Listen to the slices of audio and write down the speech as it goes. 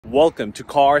Welcome to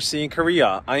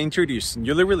CarSceneKorea. I introduce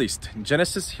newly released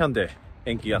Genesis, Hyundai,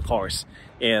 and Kia cars.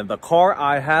 And the car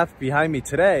I have behind me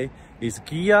today is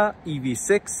Kia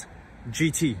EV6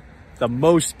 GT, the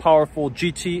most powerful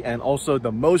GT and also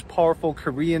the most powerful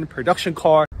Korean production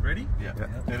car. Ready? Yeah.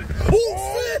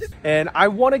 And I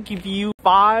want to give you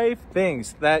 5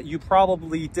 things that you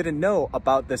probably didn't know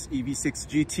about this EV6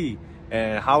 GT.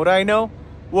 And how would I know?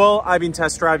 Well, I've been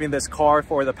test driving this car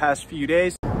for the past few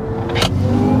days.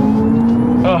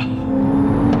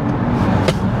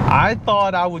 I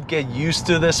thought I would get used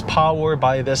to this power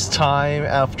by this time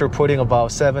after putting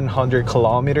about 700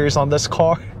 kilometers on this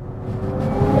car.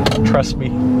 Trust me,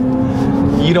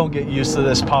 you don't get used to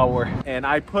this power. And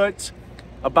I put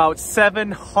about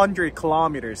 700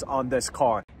 kilometers on this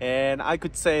car. And I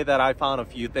could say that I found a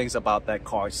few things about that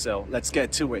car, so let's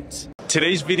get to it.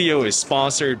 Today's video is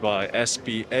sponsored by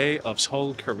SBA of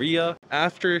Seoul, Korea.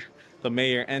 After the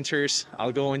mayor enters,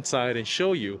 I'll go inside and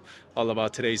show you all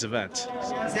about today's event.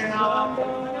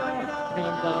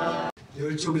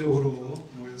 열정적으로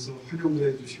모여서 환영도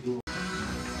해주시고.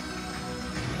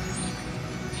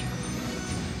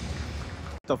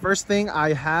 The first thing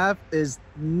I have is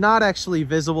not actually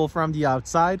visible from the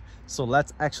outside, so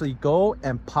let's actually go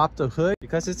and pop the hood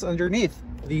because it's underneath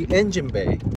the engine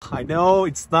bay. I know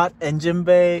it's not engine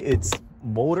bay, it's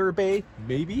motor bay,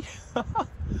 maybe.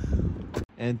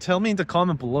 And tell me in the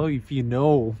comment below if you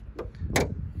know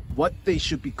what they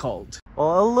should be called.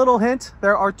 Well, a little hint,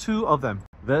 there are 2 of them.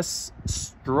 This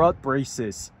strut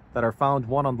braces that are found,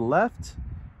 one on the left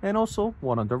and also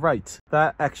one on the right.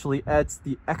 That actually adds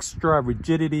the extra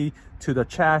rigidity to the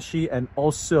chassis, and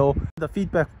also the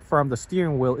feedback from the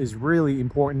steering wheel is really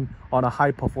important on a high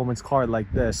performance car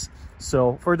like this.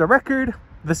 So for the record,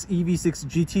 this EV6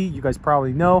 GT, you guys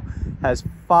probably know, has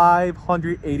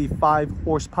 585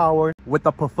 horsepower with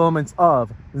the performance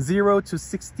of 0 to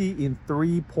 60 in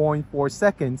 3.4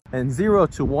 seconds and 0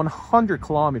 to 100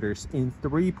 kilometers in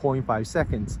 3.5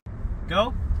 seconds.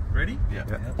 Go. Ready? Yeah.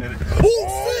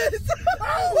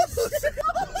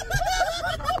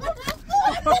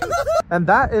 And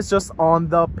that is just on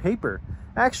the paper.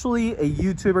 Actually, a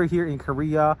YouTuber here in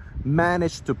Korea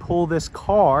managed to pull this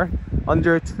car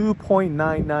under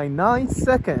 2.999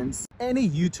 seconds. Any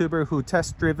YouTuber who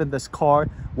test driven this car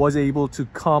was able to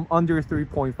come under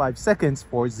 3.5 seconds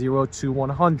for 0 to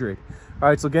 100. All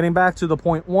right, so getting back to the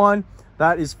point 1,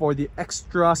 that is for the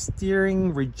extra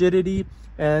steering rigidity.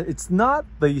 And it's not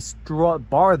the strut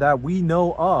bar that we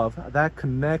know of that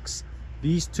connects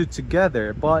these 2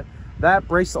 together, but that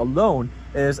brace alone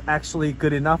is actually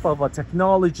good enough of a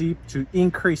technology to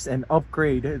increase and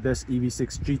upgrade this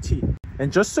EV6 GT.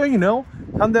 And just so you know,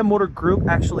 Hyundai Motor Group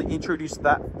actually introduced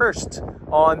that first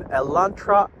on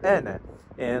Elantra N.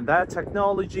 And that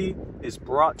technology is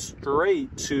brought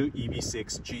straight to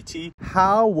EV6 GT.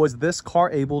 How was this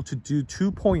car able to do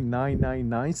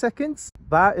 2.999 seconds?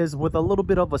 That is with a little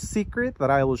bit of a secret that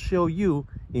I will show you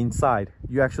inside.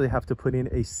 You actually have to put in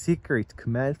a secret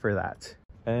command for that.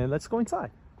 And let's go inside.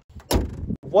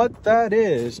 What that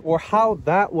is, or how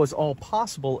that was all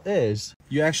possible, is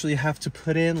you actually have to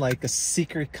put in like a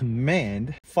secret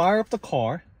command, fire up the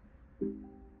car,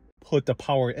 put the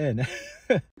power in,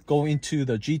 go into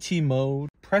the GT mode,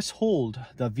 press hold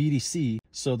the VDC,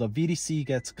 so the VDC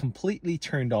gets completely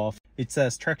turned off. It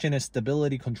says traction and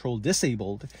stability control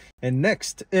disabled. And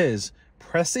next is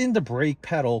press in the brake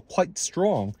pedal quite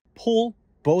strong, pull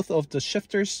both of the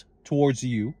shifters towards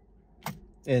you,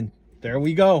 and there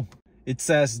we go. It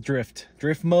says drift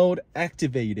mode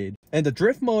activated. And the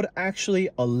drift mode actually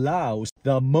allows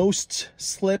the most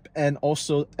slip and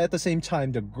also at the same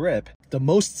time the grip. The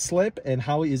most slip, and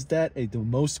how is that the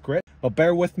most grip? But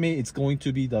bear with me, it's going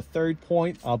to be the 3rd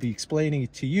point. I'll be explaining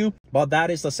it to you. But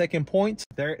that is the 2nd point.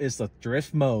 There is the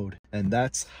drift mode, and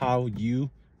that's how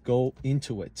you go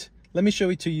into it. Let me show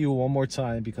it to you one more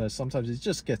time because sometimes it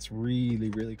just gets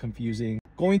really confusing.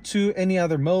 Going to any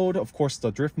other mode, of course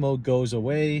the drift mode goes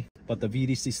away, but the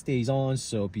VDC stays on,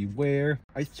 so beware.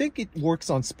 I think it works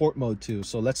on sport mode too,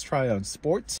 so let's try it on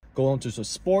sport. Go on to the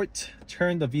sport,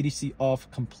 turn the VDC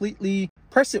off completely,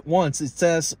 press it once. It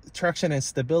says traction and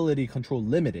stability control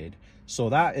limited, so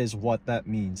that is what that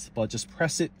means. But just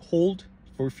press it, hold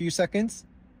for a few seconds,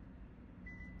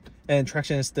 and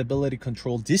traction and stability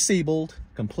control disabled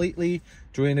completely.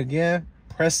 Do it again,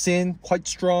 press in quite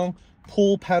strong,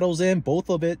 pull pedals in, both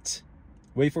of it,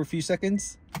 wait for a few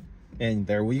seconds, And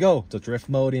there we go, the drift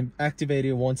mode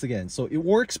activated once again. So it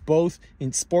works both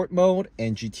in sport mode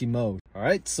and GT mode. All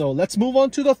right, so let's move on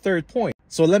to the third point.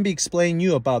 So let me explain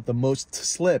you about the most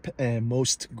slip and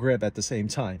most grip at the same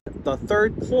time. The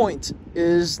third point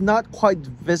is not quite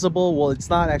visible. Well,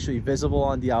 it's not actually visible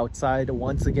on the outside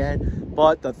once again,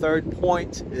 but the third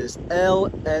point is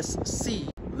LSC,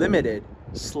 limited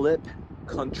slip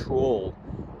control.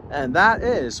 And that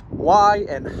is why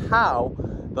and how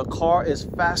the car is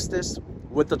fastest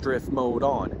with the drift mode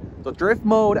on. The drift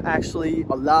mode actually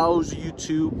allows you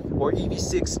to, or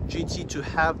EV6 GT, to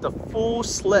have the full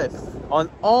slip on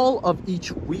all of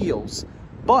each wheels.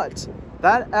 But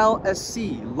that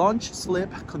LSC, launch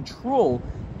slip control,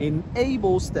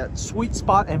 enables that sweet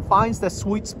spot and finds that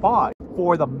sweet spot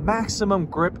for the maximum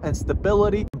grip and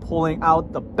stability, pulling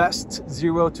out the best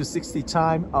 0 to 60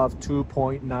 time of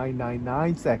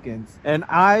 2.999 seconds. And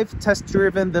I've test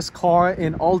driven this car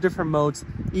in all different modes,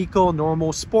 eco,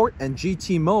 normal, sport, and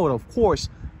GT mode, of course.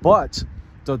 But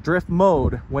the drift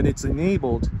mode, when it's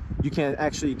enabled, you can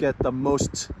actually get the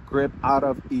most grip out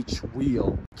of each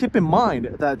wheel. Keep in mind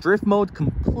that drift mode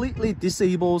completely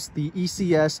disables the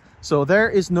ECS, so there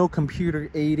is no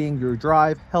computer aiding your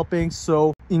drive, helping.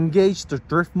 So engage the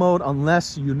drift mode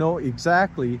unless you know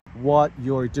exactly what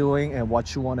you're doing and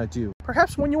what you want to do.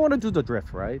 Perhaps when you want to do the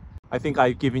drift, right? I think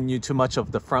I've given you too much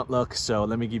of the front look, so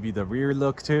let me give you the rear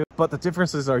look too. But the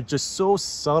differences are just so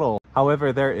subtle.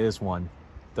 However, there is one.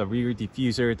 The rear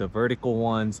diffuser, the vertical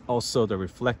ones, also the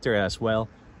reflector as well.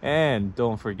 And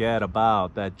don't forget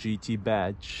about that GT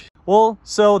badge. Well,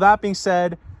 so that being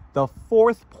said, the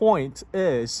fourth point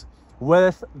is,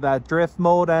 with that drift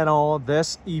mode and all,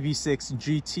 this EV6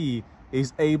 GT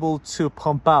is able to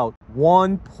pump out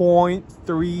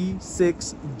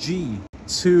 1.36 G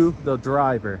to the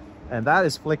driver. And that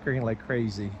is flickering like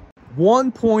crazy.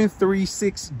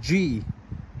 1.36 G.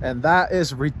 And that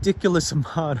is ridiculous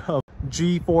amount of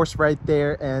G-force right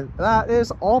there, and that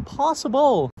is all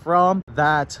possible from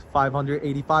that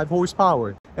 585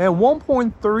 horsepower. And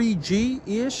 1.3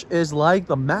 G-ish is like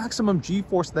the maximum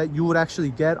G-force that you would actually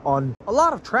get on a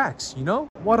lot of tracks, you know?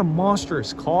 What a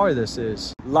monstrous car this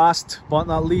is. Last but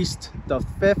not least, the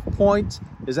fifth point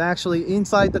is actually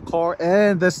inside the car,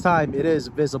 and this time it is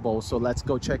visible, so let's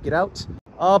go check it out.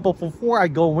 But before I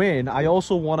go in, I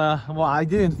also wanna, well, I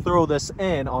didn't throw this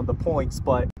in on the points,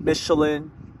 but Michelin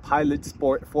Pilot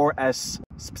Sport 4S,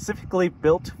 specifically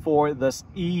built for this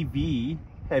heavy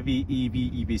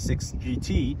EV6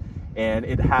 GT, and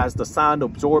it has the sound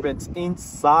absorbance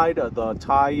inside of the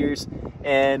tires,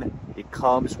 and it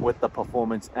comes with the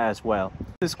performance as well.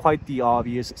 This is quite the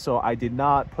obvious, so I did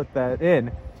not put that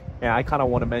in. And I kind of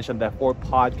want to mention that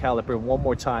 4-pod caliper one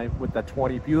more time with that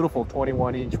beautiful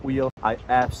 21-inch wheel. I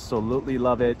absolutely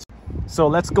love it. So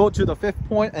let's go to the fifth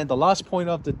point and the last point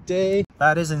of the day.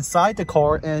 That is inside the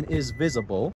car and is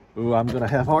visible. Ooh, I'm gonna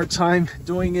have a hard time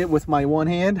doing it with my one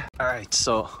hand. All right,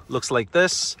 so looks like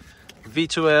this.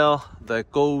 V2L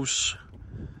that goes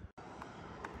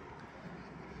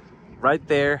right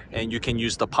there, and you can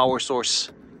use the power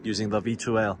source using the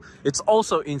V2L. It's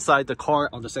also inside the car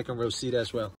on the second row seat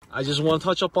as well. I just want to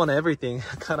touch up on everything.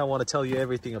 I kind of want to tell you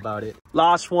everything about it.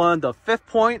 Last one, the fifth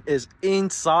point is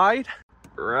inside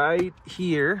right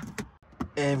here,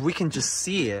 and we can just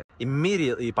see it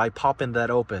immediately by popping that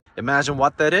open. Imagine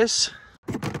what that is.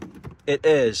 It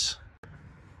is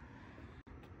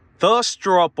the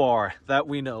strut bar that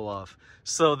we know of.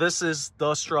 So this is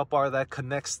the strut bar that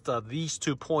connects these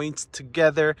 2 points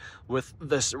together with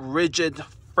this rigid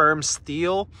firm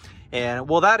steel. And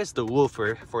well, that is the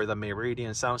woofer for the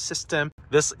Meridian sound system.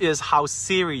 This is how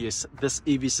serious this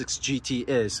EV6 GT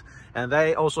is. And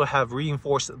they also have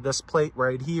reinforced this plate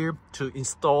right here to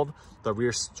install the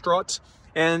rear strut.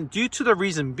 And due to the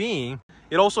reason being,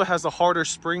 it also has a harder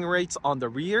spring rates on the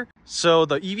rear. So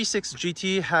the EV6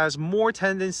 GT has more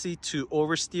tendency to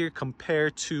oversteer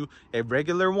compared to a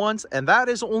regular ones. And that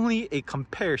is only a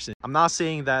comparison. I'm not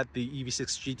saying that the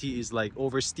EV6 GT is like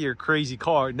oversteer crazy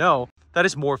car. No, that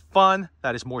is more fun.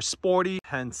 That is more sporty.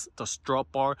 Hence the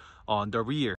strut bar on the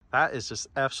rear. That is just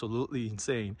absolutely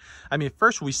insane. I mean,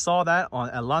 first we saw that on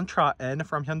Elantra N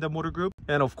from Hyundai Motor Group.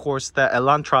 And of course, that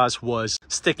Elantras was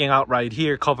sticking out right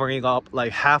here, covering up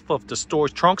like half of the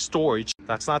trunk storage.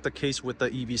 That's not the case with the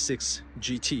EV6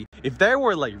 GT. If they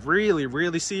were like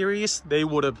really serious, they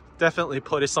would have definitely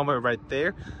put it somewhere right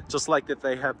there, just like that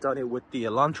they have done it with the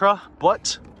Elantra.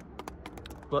 But,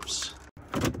 whoops,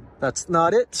 that's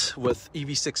not it with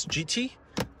EV6 GT.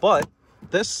 But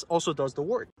this also does the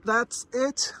work. That's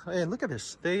it. And look at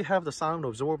this. They have the sound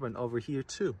absorbent over here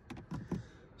too.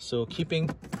 So keeping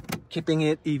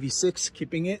it EV6,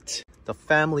 keeping it the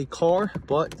family car,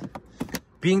 but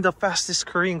being the fastest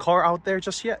Korean car out there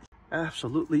just yet.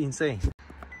 Absolutely insane.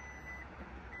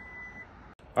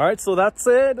 All right, so that's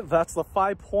it. That's the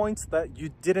 5 points that you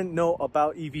didn't know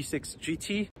about EV6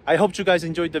 GT. I hope you guys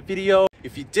enjoyed the video.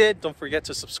 If you did, don't forget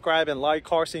to subscribe and like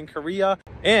CarSceneKorea.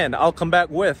 And I'll come back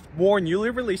with more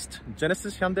newly released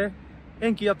Genesis, Hyundai,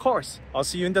 and Kia cars. I'll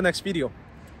see you in the next video.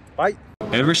 Bye.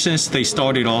 Ever since they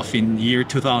started off in year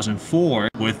 2004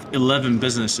 with 11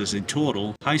 businesses in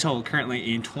total, Haisal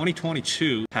currently in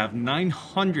 2022 have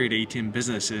 918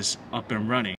 businesses up and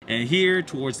running. And here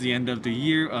towards the end of the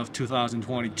year of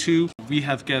 2022, we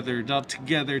have gathered up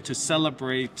together to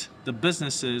celebrate the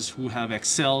businesses who have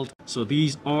excelled. So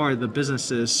these are the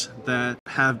businesses that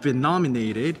have been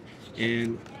nominated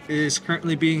and is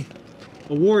currently being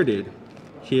awarded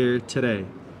here today.